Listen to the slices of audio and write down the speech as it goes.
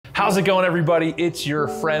How's it going, everybody? It's your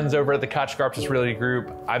friends over at the Koch Garpstas Realty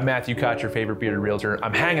Group. I'm Matthew Koch, your favorite bearded realtor.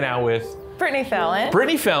 I'm hanging out with Brittany Fellin.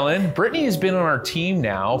 Brittany Fellin. Brittany has been on our team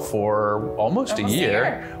now for almost a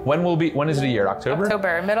year. When is it a year? October?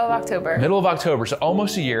 October, middle of October. Middle of October, so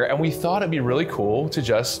almost a year. And we thought it'd be really cool to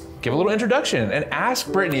just give a little introduction and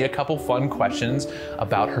ask Brittany a couple fun questions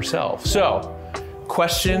about herself. So,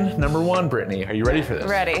 question number one, Brittany, are you ready for this?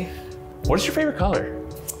 Ready. What is your favorite color?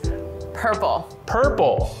 Purple.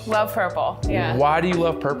 Purple. Love purple, yeah. Why do you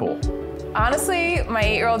love purple? Honestly, my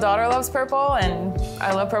 8-year-old daughter loves purple, and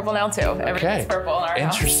I love purple now too. Everything's purple in our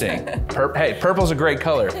house. Interesting. Hey, purple's a great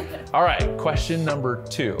color. All right, question number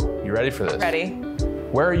two. You ready for this? Ready.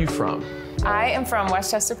 Where are you from? I am from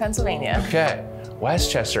Westchester, Pennsylvania. Okay,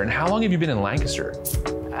 Westchester. And how long have you been in Lancaster?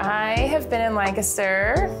 I have been in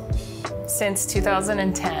Lancaster since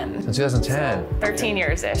 2010. Since 2010. So 13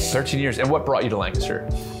 years-ish. 13 years. And what brought you to Lancaster?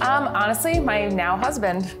 Honestly, my now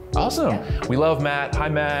husband. Awesome. Yeah. We love Matt. Hi,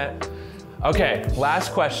 Matt. Okay,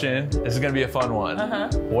 last question. This is gonna be a fun one.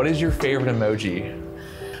 What is your favorite emoji?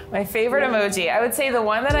 My favorite emoji, I would say the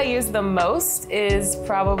one that I use the most is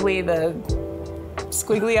probably the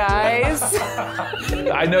squiggly eyes.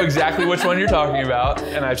 I know exactly which one you're talking about,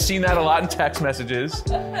 and I've seen that a lot in text messages.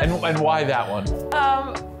 And why that one?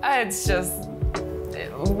 It's just,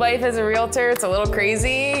 life as a realtor, it's a little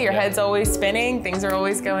crazy. Your head's always spinning, things are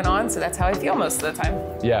always going on, so that's how I feel most of the time.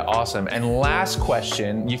 Yeah, awesome. And last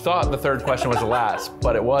question, you thought the third question was the last,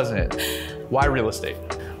 but it wasn't. Why real estate?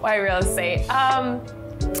 Why real estate? I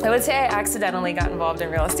would say I accidentally got involved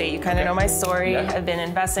in real estate. You kind of know my story. Yeah. I've been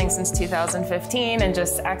investing since 2015 and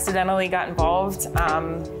just accidentally got involved.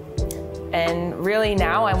 And really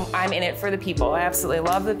now I'm in it for the people. I absolutely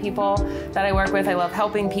love the people that I work with. I love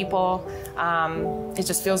helping people. It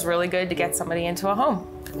just feels really good to get somebody into a home.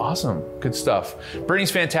 Awesome, good stuff.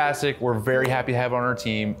 Brittany's fantastic. We're very happy to have her on our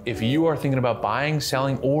team. If you are thinking about buying,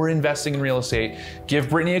 selling, or investing in real estate, give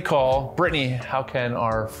Brittany a call. Brittany, how can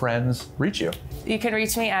our friends reach you? You can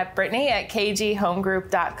reach me at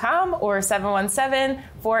brittany@kghomegroup.com or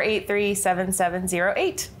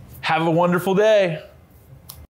 717-483-7708. Have a wonderful day.